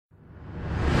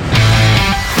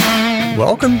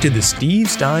Welcome to the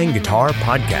Steve Stein Guitar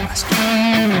Podcast,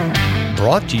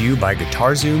 brought to you by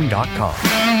GuitarZoom.com.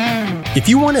 If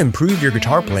you want to improve your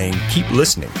guitar playing, keep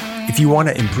listening. If you want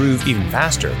to improve even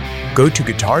faster, go to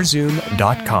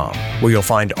GuitarZoom.com, where you'll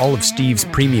find all of Steve's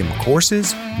premium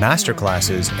courses,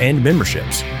 masterclasses, and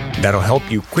memberships that'll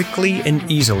help you quickly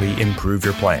and easily improve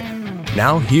your playing.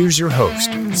 Now here's your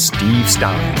host, Steve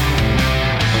Stein.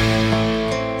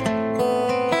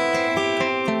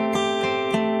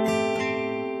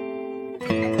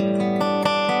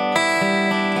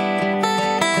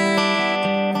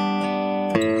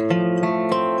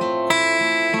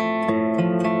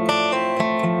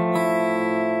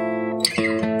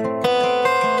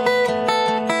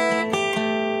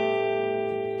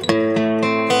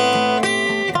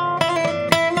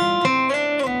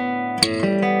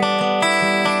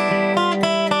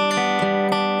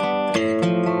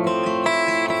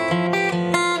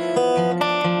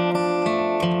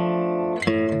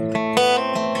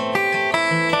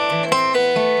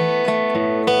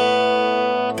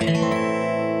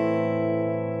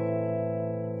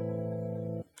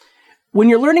 When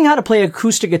you're learning how to play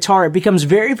acoustic guitar, it becomes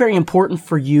very, very important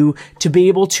for you to be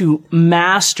able to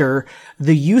master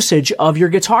the usage of your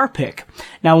guitar pick.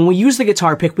 Now, when we use the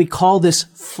guitar pick, we call this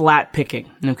flat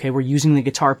picking. Okay, we're using the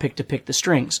guitar pick to pick the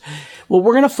strings. What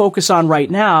we're going to focus on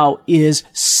right now is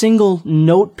single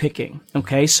note picking.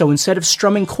 Okay, so instead of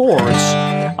strumming chords,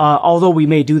 although we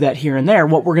may do that here and there,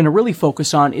 what we're going to really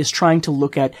focus on is trying to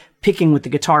look at picking with the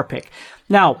guitar pick.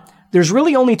 Now, there's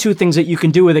really only two things that you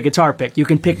can do with a guitar pick. You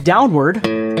can pick downward,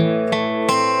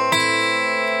 and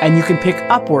you can pick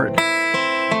upward.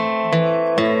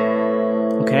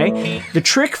 Okay? The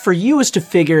trick for you is to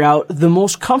figure out the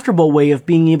most comfortable way of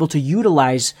being able to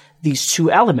utilize these two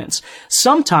elements.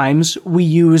 Sometimes we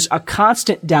use a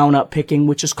constant down-up picking,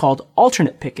 which is called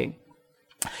alternate picking.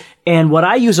 And what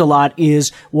I use a lot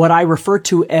is what I refer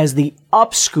to as the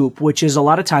up scoop, which is a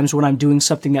lot of times when I'm doing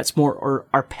something that's more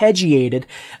arpeggiated,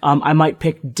 I might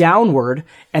pick downward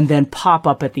and then pop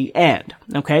up at the end.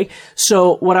 Okay?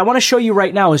 So what I want to show you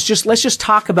right now is let's just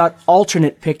talk about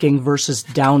alternate picking versus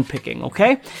down picking.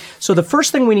 Okay? So the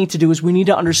first thing we need to do is we need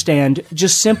to understand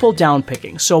just simple down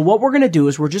picking. So what we're going to do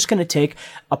is we're just going to take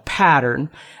a pattern,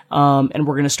 and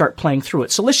we're going to start playing through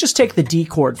it. So let's just take the D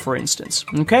chord, for instance.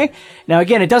 Okay? Now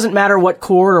again, it doesn't matter what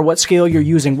chord or what scale you're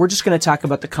using. We're just going to talk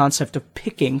about the concept of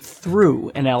picking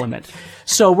through an element.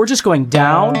 So we're just going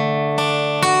down.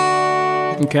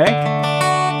 Okay?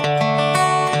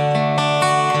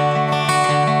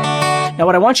 Now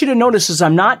what I want you to notice is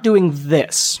I'm not doing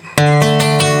this.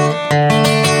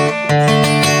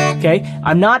 Okay?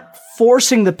 I'm not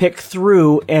forcing the pick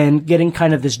through and getting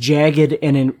kind of this jagged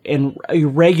and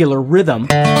irregular rhythm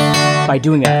by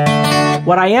doing that.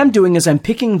 What I am doing is I'm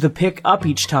picking the pick up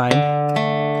each time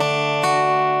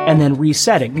and then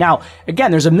resetting. Now, again,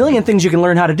 there's a million things you can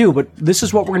learn how to do, but this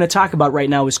is what we're going to talk about right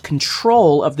now is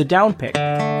control of the down pick.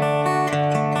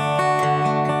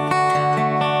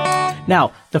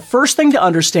 Now, the first thing to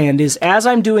understand is as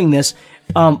I'm doing this,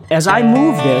 as I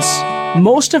move this,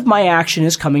 most of my action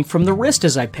is coming from the wrist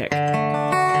as I pick.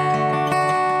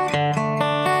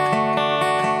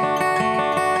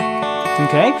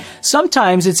 Okay?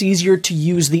 Sometimes it's easier to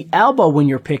use the elbow when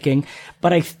you're picking,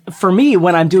 but for me,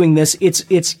 when I'm doing this,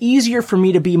 it's easier for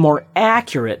me to be more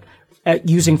accurate at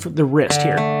using the wrist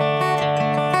here.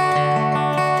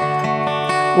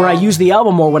 Where I use the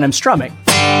elbow more when I'm strumming.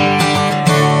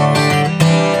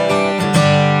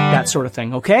 That sort of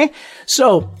thing, okay?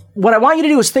 So, what I want you to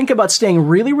do is think about staying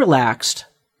really relaxed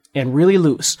and really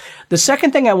loose. The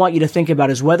second thing I want you to think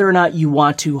about is whether or not you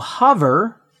want to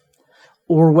hover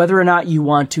or whether or not you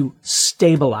want to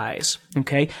stabilize,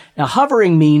 okay? Now,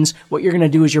 hovering means what you're going to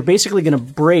do is you're basically going to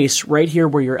brace right here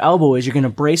where your elbow is. You're going to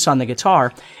brace on the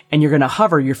guitar, and you're going to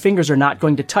hover. Your fingers are not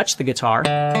going to touch the guitar.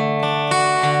 And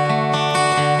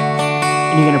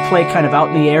you're going to play kind of out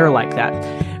in the air like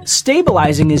that.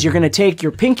 Stabilizing is you're going to take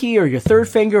your pinky or your third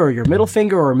finger or your middle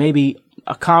finger or maybe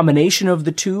a combination of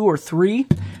the two or three,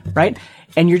 right?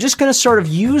 And you're just going to sort of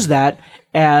use that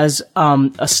as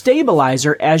a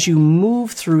stabilizer as you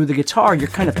move through the guitar. You're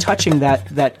kind of touching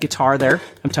that guitar there.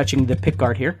 I'm touching the pick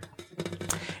guard here.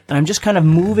 And I'm just kind of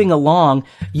moving along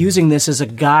using this as a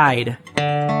guide.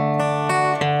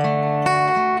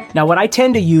 Now, what I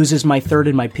tend to use is my third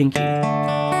and my pinky.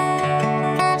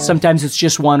 Sometimes it's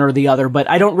just one or the other, but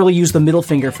I don't really use the middle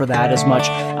finger for that as much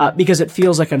because it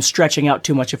feels like I'm stretching out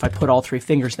too much if I put all three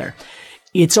fingers there.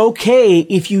 It's okay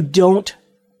if you don't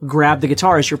grab the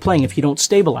guitar as you're playing, if you don't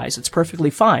stabilize. It's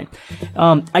perfectly fine.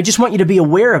 I just want you to be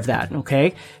aware of that,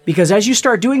 okay? Because as you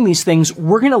start doing these things,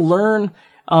 we're going to learn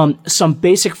some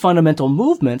basic fundamental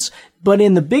movements, but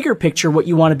in the bigger picture, what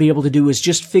you want to be able to do is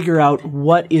just figure out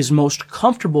what is most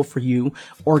comfortable for you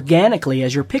organically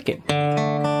as you're picking.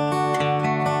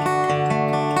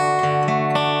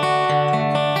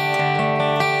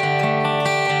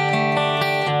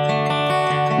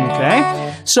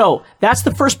 Okay, so that's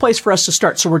the first place for us to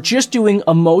start. So we're just doing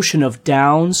a motion of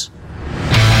downs.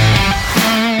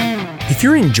 If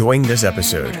you're enjoying this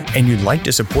episode and you'd like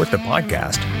to support the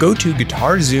podcast, go to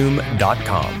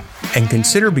guitarzoom.com and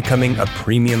consider becoming a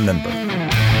premium member.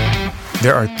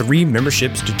 There are 3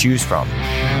 memberships to choose from.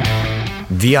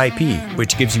 VIP,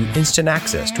 which gives you instant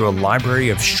access to a library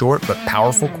of short but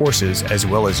powerful courses as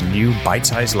well as new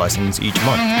bite-sized lessons each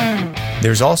month.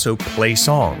 There's also Play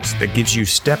Songs that gives you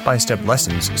step-by-step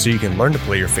lessons so you can learn to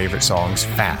play your favorite songs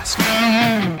fast.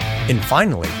 And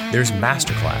finally, there's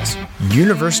Masterclass,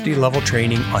 university-level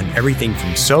training on everything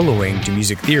from soloing to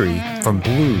music theory, from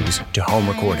blues to home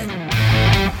recording.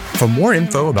 For more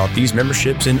info about these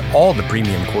memberships and all the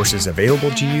premium courses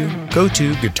available to you, go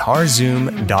to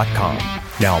guitarzoom.com.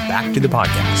 Now back to the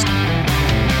podcast.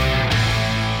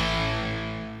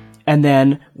 And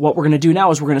then what we're going to do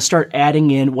now is we're going to start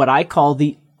adding in what I call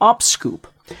the up scoop.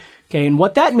 Okay, and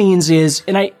what that means is,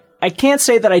 and I can't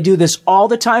say that I do this all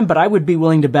the time, but I would be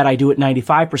willing to bet I do it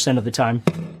 95% of the time.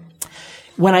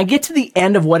 When I get to the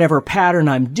end of whatever pattern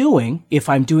I'm doing, if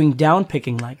I'm doing down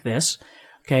picking like this,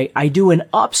 okay, I do an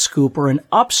up scoop or an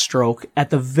upstroke at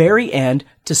the very end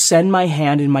to send my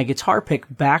hand and my guitar pick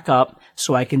back up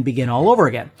so I can begin all over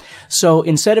again. So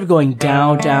instead of going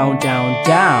down, down, down,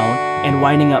 down, and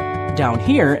winding up down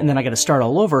here, and then I got to start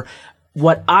all over,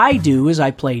 what I do is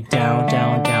I play down,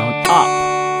 down, down,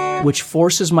 up, which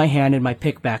forces my hand and my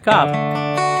pick back up.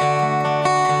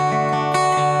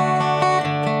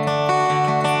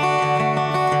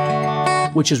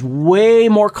 Which is way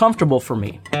more comfortable for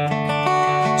me.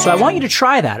 So I want you to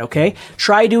try that, okay?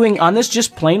 Try doing, on this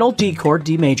just plain old D chord,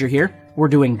 D major here, we're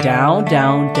doing down,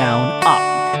 down, down, up.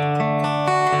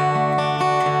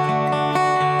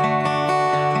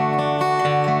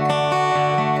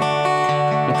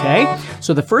 Okay?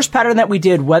 So the first pattern that we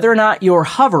did, whether or not you're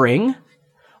hovering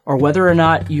or whether or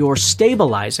not you're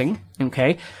stabilizing,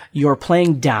 okay, you're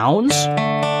playing downs.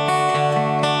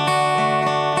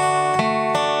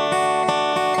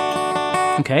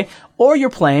 Okay, or you're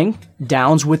playing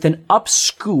downs with an up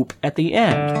scoop at the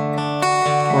end,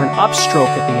 or an upstroke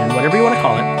at the end, whatever you want to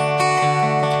call it.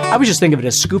 I was just thinking of it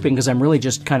as scooping because I'm really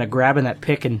just kind of grabbing that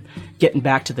pick and getting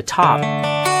back to the top.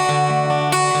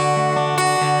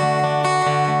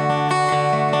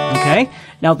 Okay,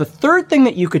 now the third thing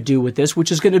that you could do with this,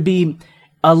 which is going to be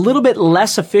a little bit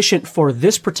less efficient for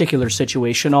this particular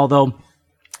situation, although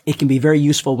it can be very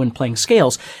useful when playing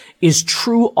scales, is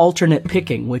true alternate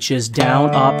picking, which is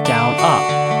down, up,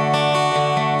 up.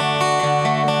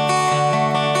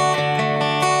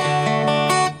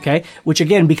 Okay, which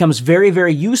again becomes very,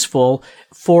 very useful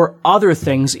for other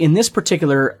things. In this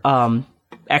particular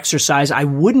exercise, I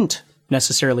wouldn't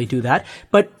necessarily do that,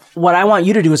 but what I want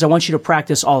you to do is I want you to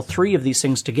practice all 3 of these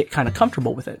things to get kind of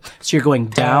comfortable with it. So you're going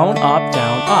down, up,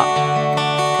 down, up.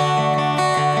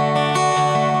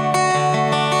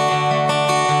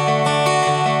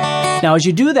 Now, as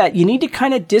you do that, you need to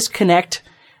kind of disconnect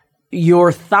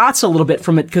your thoughts a little bit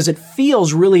from it because it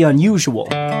feels really unusual.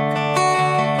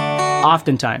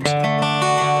 Oftentimes.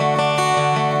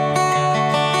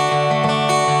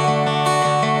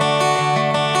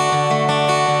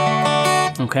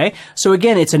 Okay, so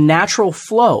again, it's a natural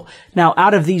flow. Now,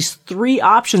 out of these 3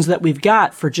 options that we've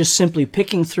got for just simply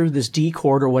picking through this D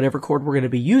chord or whatever chord we're going to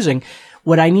be using,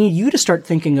 what I need you to start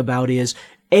thinking about is,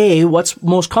 A, what's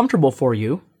most comfortable for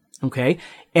you? Okay.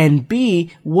 And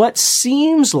B, what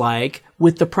seems like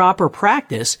with the proper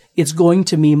practice, it's going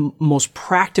to be most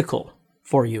practical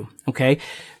for you. Okay.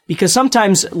 Because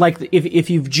sometimes, like, if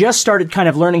you've just started kind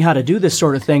of learning how to do this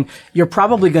sort of thing, you're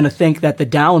probably going to think that the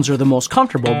downs are the most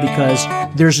comfortable because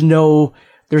there's no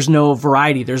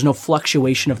variety. There's no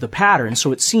fluctuation of the pattern.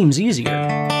 So it seems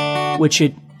easier, which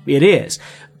it is.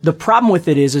 The problem with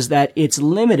it is that it's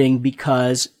limiting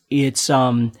because it's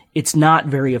not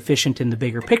very efficient in the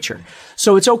bigger picture.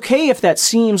 So it's okay if that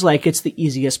seems like it's the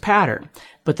easiest pattern.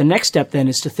 But the next step then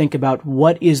is to think about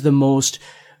what is the most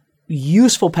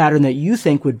useful pattern that you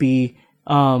think would be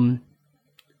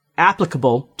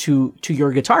applicable to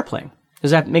your guitar playing.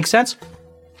 Does that make sense?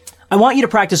 I want you to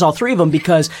practice all 3 of them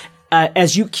because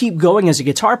as you keep going as a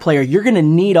guitar player, you're going to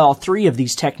need all 3 of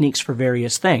these techniques for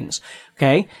various things.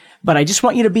 Okay? But I just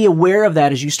want you to be aware of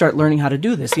that as you start learning how to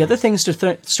do this. The other thing is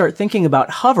to start thinking about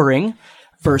hovering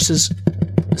versus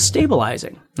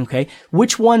stabilizing. Okay.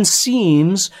 Which one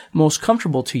seems most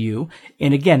comfortable to you?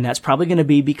 And again, that's probably going to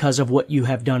be because of what you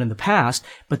have done in the past,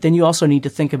 but then you also need to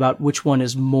think about which one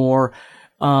is more,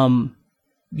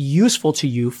 useful to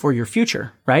you for your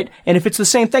future, right? And if it's the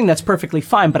same thing, that's perfectly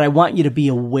fine, but I want you to be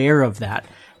aware of that.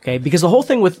 Okay. Because the whole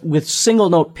thing with single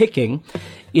note picking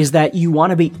is that you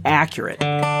want to be accurate.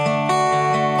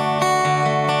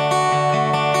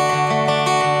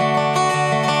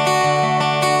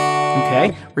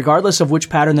 Okay. Regardless of which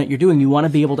pattern that you're doing, you want to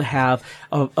be able to have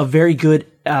a very good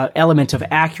element of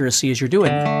accuracy as you're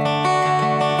doing it.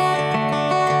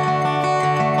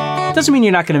 Doesn't mean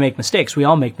you're not going to make mistakes. We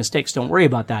all make mistakes. Don't worry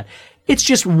about that. It's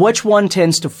just which one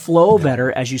tends to flow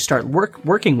better as you start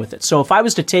working with it. So if I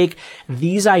was to take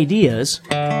these ideas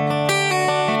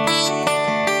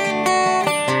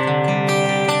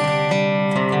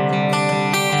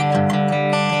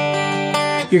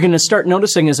you're going to start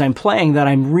noticing as I'm playing that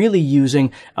I'm really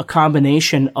using a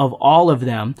combination of all of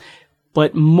them,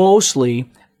 but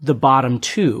mostly the bottom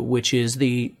two, which is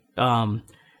the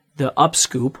up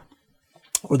scoop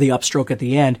or the upstroke at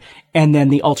the end, and then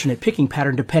the alternate picking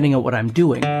pattern depending on what I'm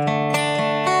doing.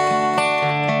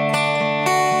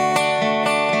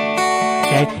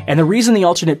 Okay? And the reason the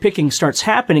alternate picking starts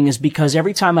happening is because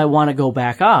every time I want to go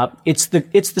back up, it's the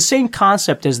same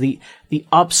concept as the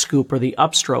up scoop or the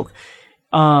upstroke,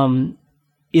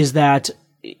 is that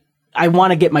I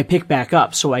want to get my pick back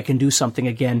up so I can do something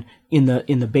again in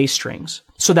the bass strings.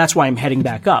 So that's why I'm heading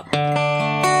back up.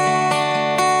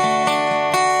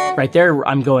 Right there,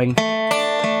 I'm going. So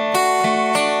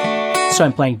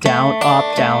I'm playing down,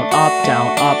 up, down, up, down,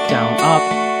 up, down, up.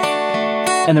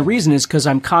 And the reason is because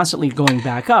I'm constantly going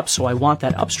back up, so I want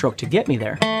that upstroke to get me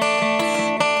there.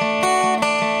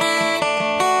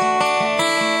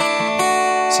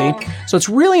 See? So it's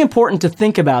really important to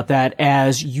think about that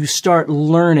as you start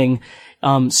learning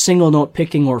single note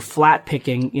picking or flat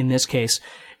picking in this case,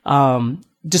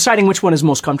 deciding which one is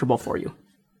most comfortable for you.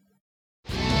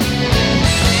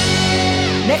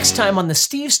 Next time on the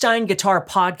Steve Stein Guitar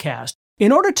Podcast,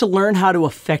 in order to learn how to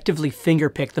effectively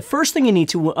fingerpick, the first thing you need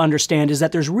to understand is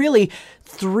that there's really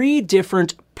 3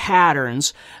 different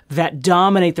patterns that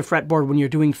dominate the fretboard when you're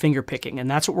doing fingerpicking,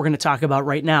 and that's what we're going to talk about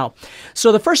right now.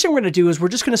 So the first thing we're going to do is we're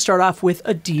just going to start off with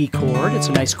a D chord. It's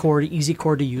a nice chord, easy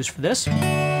chord to use for this.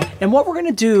 And what we're going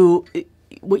to do,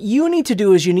 what you need to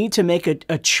do is you need to make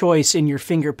a choice in your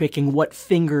fingerpicking what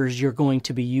fingers you're going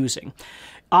to be using.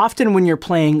 Often when you're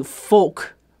playing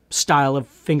folk style of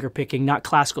fingerpicking, not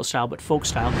classical style, but folk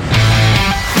style.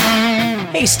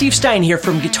 Hey, Steve Stein here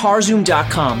from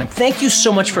GuitarZoom.com, and thank you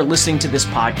so much for listening to this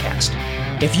podcast.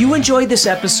 If you enjoyed this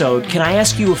episode, can I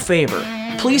ask you a favor?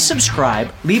 Please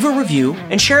subscribe, leave a review,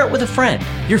 and share it with a friend.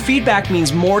 Your feedback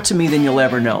means more to me than you'll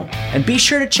ever know. And be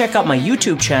sure to check out my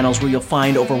YouTube channels where you'll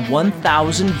find over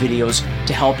 1,000 videos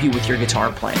to help you with your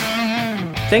guitar playing.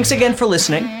 Thanks again for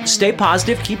listening. Stay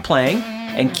positive, keep playing,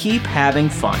 and keep having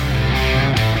fun.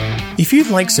 If you'd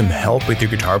like some help with your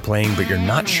guitar playing but you're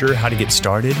not sure how to get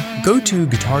started, go to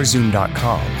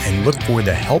GuitarZoom.com and look for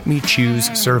the Help Me Choose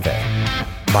survey.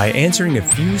 By answering a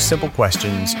few simple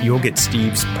questions, you'll get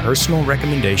Steve's personal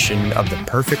recommendation of the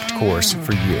perfect course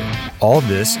for you. All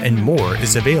this and more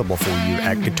is available for you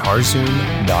at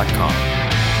GuitarZoom.com.